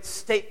for great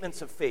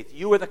statements of faith.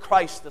 You are the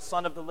Christ, the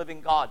Son of the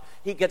living God.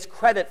 He gets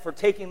credit for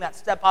taking that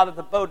step out of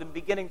the boat and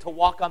beginning to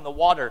walk on the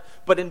water.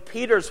 But in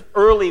Peter's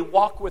early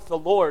walk with the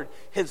Lord,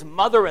 his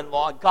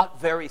mother-in-law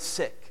got very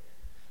sick.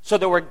 So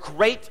there were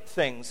great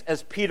things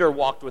as Peter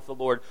walked with the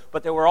Lord,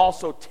 but there were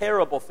also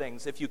terrible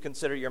things if you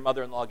consider your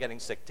mother-in-law getting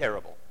sick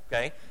terrible,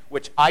 okay?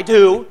 Which I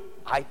do,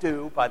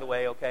 by the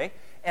way, okay?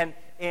 And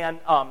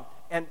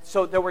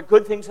so there were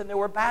good things and there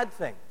were bad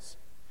things.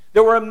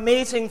 There were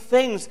amazing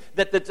things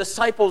that the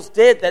disciples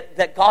did,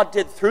 that God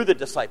did through the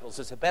disciples,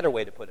 is a better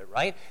way to put it,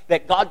 right?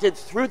 That God did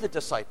through the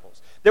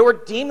disciples. There were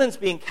demons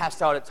being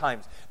cast out at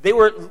times. They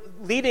were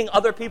leading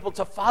other people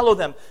to follow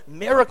them.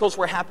 Miracles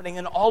were happening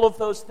in all of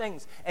those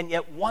things. And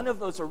yet one of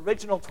those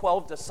original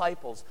 12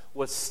 disciples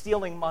was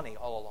stealing money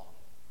all along.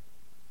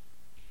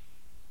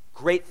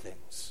 Great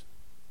things,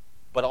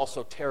 but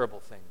also terrible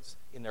things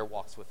in their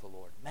walks with the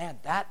Lord. Man,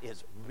 that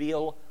is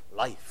real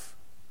life.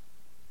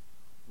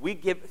 We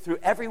give through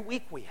every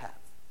week we have.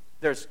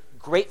 There's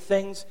great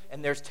things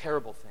and there's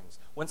terrible things.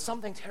 When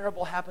something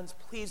terrible happens,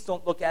 please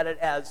don't look at it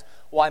as,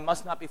 well, I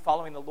must not be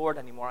following the Lord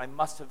anymore. I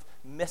must have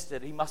missed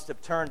it. He must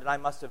have turned and I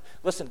must have...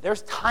 Listen,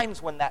 there's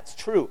times when that's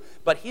true,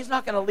 but he's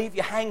not going to leave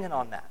you hanging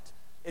on that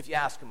if you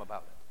ask him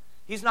about it.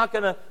 He's not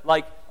going to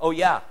oh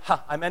yeah,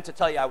 I meant to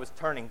tell you I was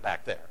turning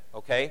back there,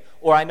 okay?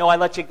 Or I know I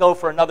let you go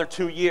for another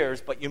 2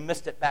 years, but you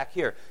missed it back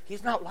here.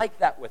 He's not like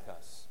that with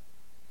us.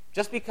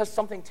 Just because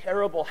something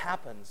terrible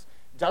happens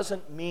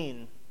doesn't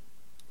mean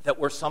that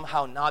we're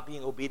somehow not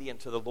being obedient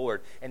to the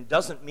Lord, and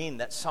doesn't mean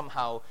that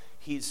somehow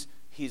he's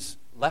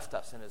left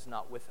us and is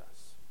not with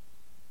us.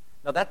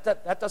 Now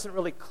that doesn't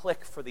really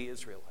click for the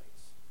Israelites.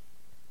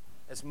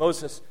 As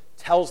Moses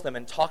tells them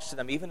and talks to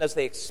them, even as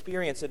they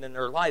experience it in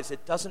their lives,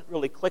 it doesn't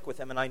really click with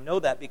them, and I know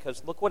that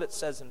because look what it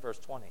says in verse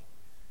 20.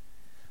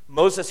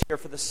 Moses here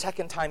for the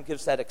second time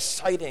gives that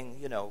exciting,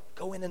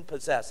 go in and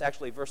possess.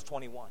 Actually, verse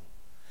 21.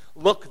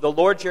 Look, the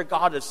Lord your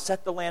God has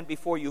set the land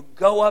before you.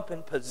 Go up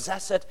and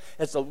possess it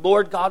as the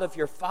Lord God of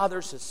your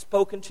fathers has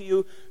spoken to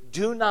you.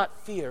 Do not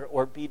fear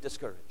or be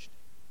discouraged.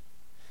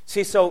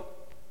 See, so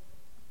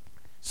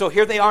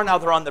here they are now.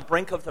 They're on the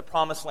brink of the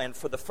promised land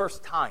for the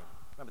first time.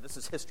 Remember, this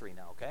is history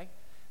now, okay?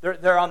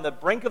 They're on the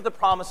brink of the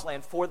promised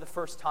land for the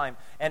first time,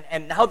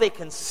 and now they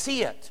can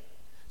see it.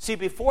 See,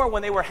 before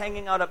when they were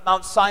hanging out at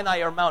Mount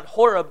Sinai or Mount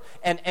Horeb,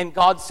 and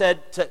God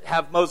said to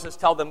have Moses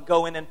tell them,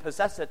 go in and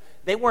possess it,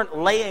 they weren't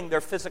laying their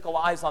physical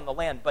eyes on the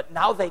land, but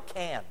now they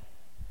can.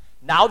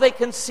 Now they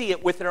can see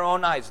it with their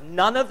own eyes.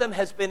 None of them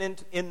has been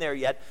in there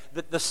yet.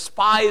 The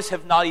spies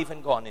have not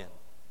even gone in.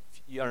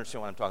 You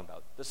understand what I'm talking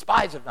about? The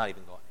spies have not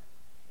even gone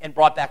in and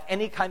brought back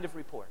any kind of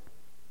report.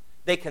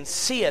 They can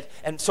see it,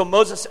 and so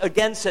Moses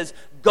again says,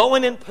 go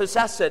in and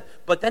possess it,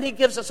 but then he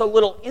gives us a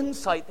little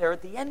insight there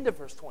at the end of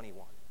verse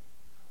 21.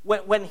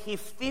 When he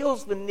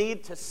feels the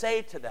need to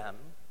say to them,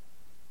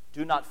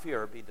 do not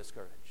fear or be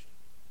discouraged.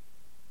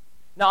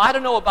 Now, I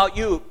don't know about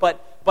you,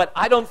 but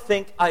I don't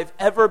think I've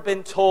ever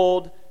been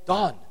told,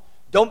 Don,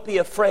 don't be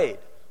afraid,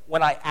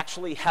 when I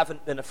actually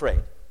haven't been afraid.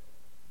 Do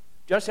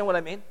you understand what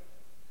I mean?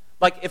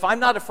 Like, if I'm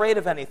not afraid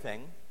of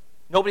anything,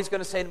 nobody's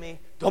going to say to me,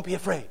 don't be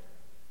afraid.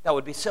 That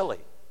would be silly.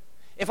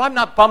 If I'm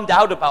not bummed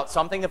out about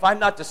something, if I'm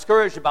not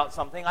discouraged about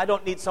something, I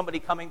don't need somebody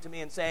coming to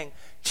me and saying,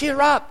 cheer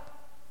up.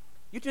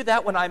 You do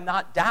that when I'm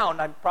not down,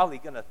 I'm probably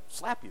going to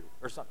slap you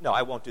or something. No,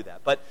 I won't do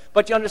that.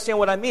 But you understand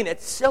what I mean.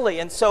 It's silly.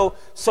 And so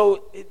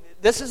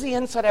this is the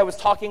insight I was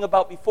talking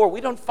about before.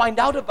 We don't find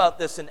out about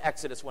this in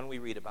Exodus when we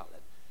read about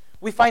it.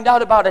 We find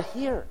out about it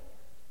here.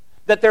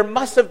 That there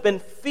must have been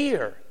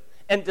fear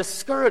and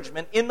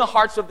discouragement in the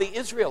hearts of the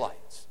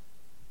Israelites.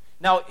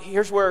 Now,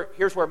 here's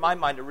where my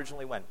mind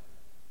originally went.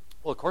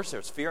 Well, of course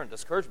there's fear and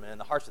discouragement in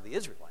the hearts of the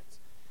Israelites.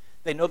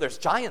 They know there's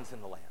giants in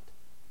the land.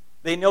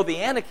 They know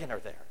the Anakim are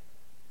there.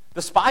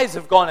 The spies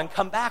have gone and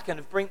come back and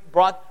have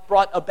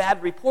brought a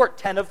bad report,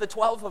 10 of the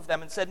 12 of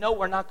them, and said, no,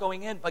 we're not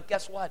going in. But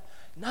guess what?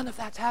 None of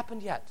that's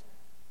happened yet.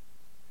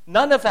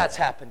 None of that's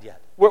happened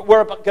yet.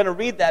 We're going to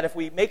read that if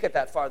we make it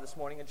that far this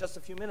morning in just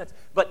a few minutes.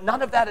 But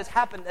none of that has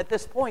happened at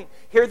this point.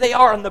 Here they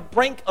are on the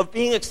brink of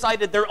being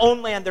excited, their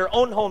own land, their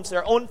own homes,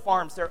 their own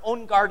farms, their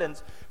own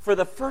gardens. For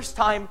the first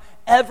time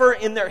ever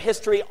in their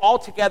history,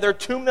 altogether,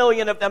 2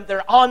 million of them,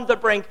 they're on the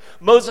brink.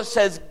 Moses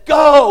says,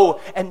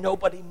 go! And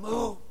nobody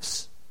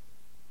moves.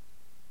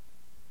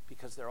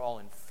 Because they're all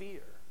in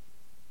fear.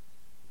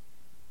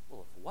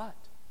 Well, of what?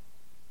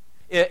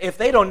 If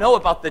they don't know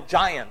about the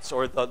giants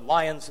or the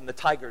lions and the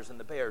tigers and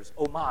the bears,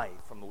 oh my,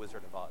 from The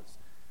Wizard of Oz.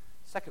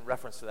 Second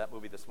reference to that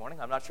movie this morning,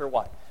 I'm not sure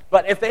why.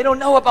 But if they don't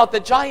know about the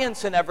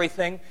giants and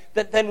everything,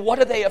 then what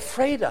are they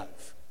afraid of?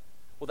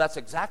 Well, that's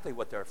exactly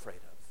what they're afraid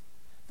of.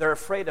 They're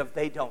afraid of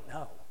they don't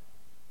know.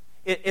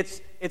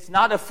 It's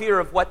not a fear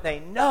of what they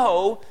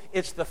know,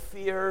 it's the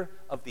fear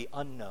of the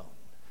unknown.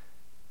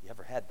 You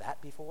ever had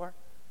that before?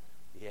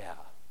 Yeah.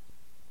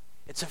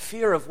 It's a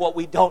fear of what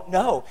we don't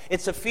know.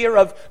 It's a fear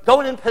of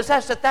going and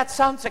possess it. That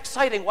sounds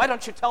exciting. Why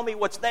don't you tell me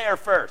what's there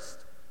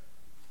first?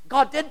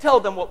 God did tell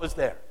them what was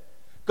there.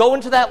 Go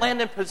into that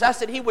land and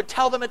possess it. He would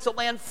tell them it's a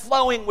land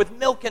flowing with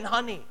milk and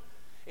honey.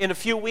 In a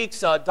few weeks,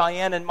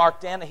 Diane and Mark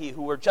Danahy,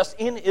 who were just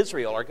in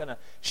Israel, are going to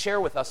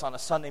share with us on a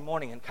Sunday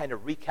morning and kind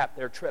of recap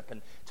their trip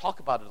and talk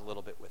about it a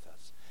little bit with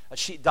us.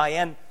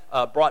 Diane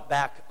brought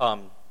back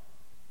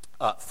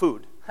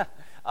food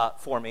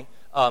for me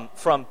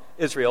from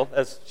Israel,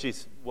 as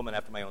she's a woman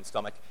after my own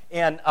stomach,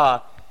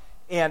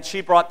 and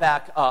she brought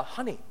back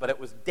honey, but it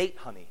was date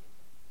honey.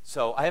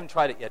 So I haven't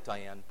tried it yet,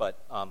 Diane, but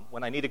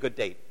when I need a good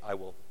date, I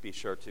will be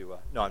sure to.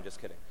 No, I'm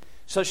just kidding.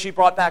 So she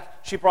brought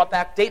back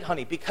date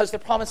honey because the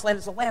promised land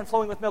is a land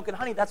flowing with milk and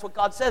honey. That's what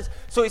God says.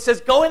 So he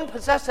says, go and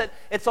possess it.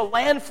 It's a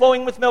land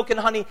flowing with milk and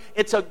honey.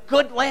 It's a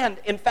good land.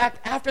 In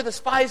fact, after the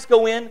spies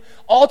go in,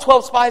 all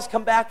 12 spies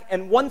come back,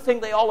 and one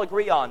thing they all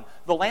agree on,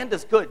 the land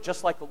is good,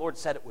 just like the Lord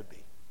said it would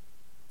be.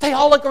 They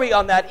all agree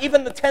on that.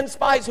 Even the 10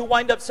 spies who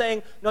wind up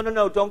saying,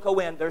 no, don't go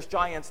in, there's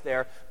giants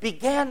there,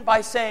 began by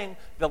saying,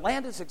 the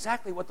land is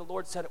exactly what the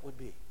Lord said it would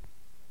be.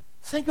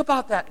 Think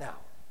about that now.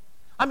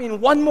 I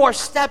mean, one more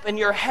step and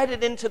you're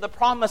headed into the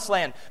promised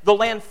land, the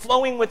land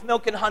flowing with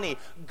milk and honey.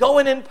 Go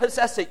in and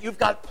possess it. You've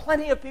got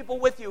plenty of people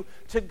with you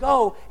to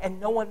go, and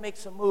no one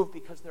makes a move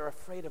because they're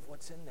afraid of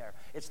what's in there.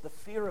 It's the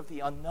fear of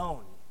the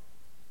unknown.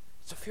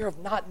 It's the fear of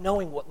not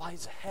knowing what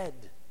lies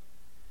ahead.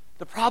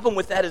 The problem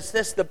with that is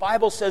this: the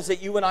Bible says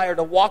that you and I are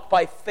to walk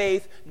by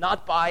faith,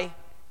 not by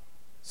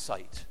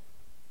sight.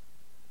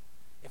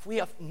 If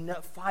we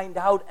find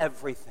out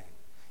everything,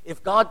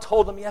 if God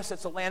told them, yes,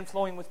 it's a land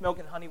flowing with milk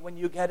and honey, when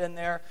you get in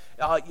there,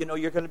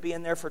 you're going to be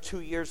in there for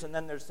 2 years, and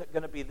then there's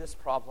going to be this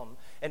problem.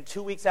 And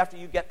 2 weeks after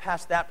you get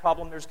past that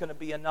problem, there's going to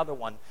be another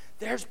one.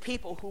 There's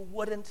people who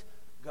wouldn't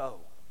go.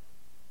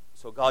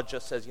 So God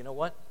just says, you know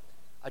what?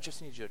 I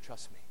just need you to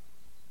trust me.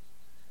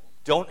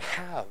 Don't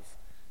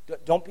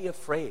be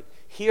afraid.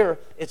 Here,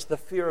 it's the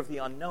fear of the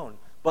unknown.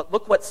 But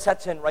look what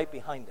sets in right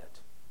behind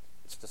it.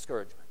 It's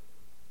discouragement.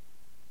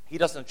 He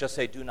doesn't just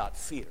say, do not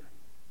fear.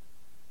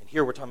 And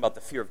here we're talking about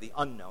the fear of the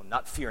unknown,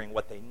 not fearing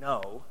what they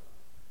know,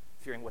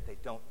 fearing what they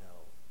don't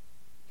know.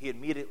 He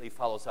immediately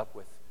follows up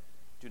with,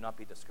 do not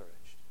be discouraged.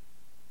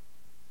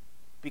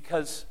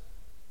 Because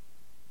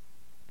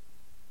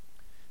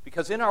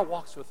in our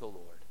walks with the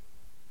Lord,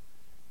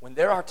 when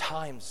there are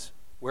times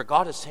where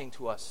God is saying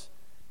to us,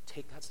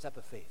 take that step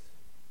of faith,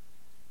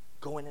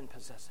 go in and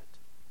possess it,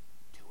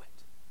 do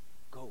it,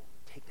 go,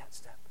 take that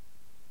step.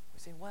 We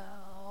say,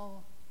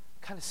 well,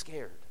 I'm kind of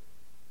scared.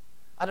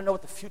 I don't know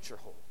what the future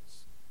holds.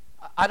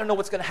 I don't know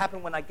what's going to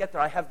happen when I get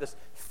there. I have this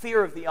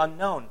fear of the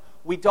unknown.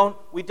 We don't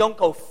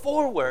go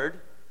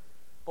forward,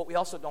 but we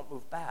also don't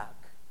move back.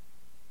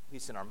 At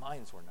least in our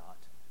minds we're not.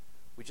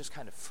 We just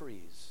kind of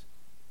freeze.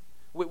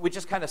 We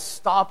just kind of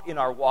stop in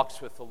our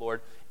walks with the Lord,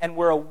 and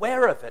we're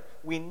aware of it.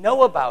 We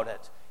know about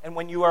it. And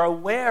when you are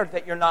aware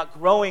that you're not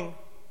growing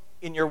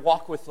in your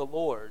walk with the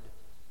Lord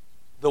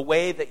the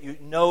way that you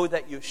know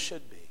that you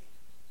should be,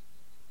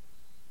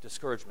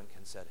 discouragement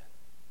can set in.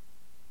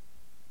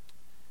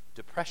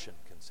 Depression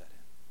can set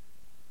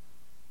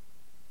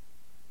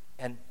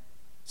in. And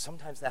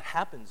sometimes that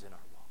happens in our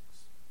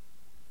walks,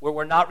 where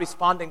we're not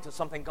responding to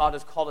something God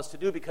has called us to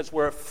do because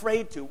we're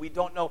afraid to. We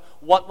don't know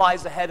what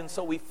lies ahead, and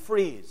so we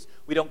freeze.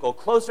 We don't go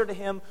closer to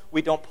Him.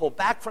 We don't pull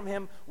back from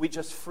Him. We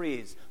just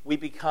freeze. We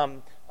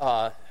become,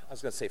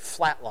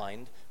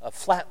 flatlined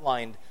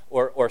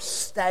or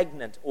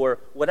stagnant, or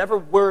whatever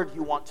word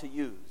you want to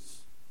use.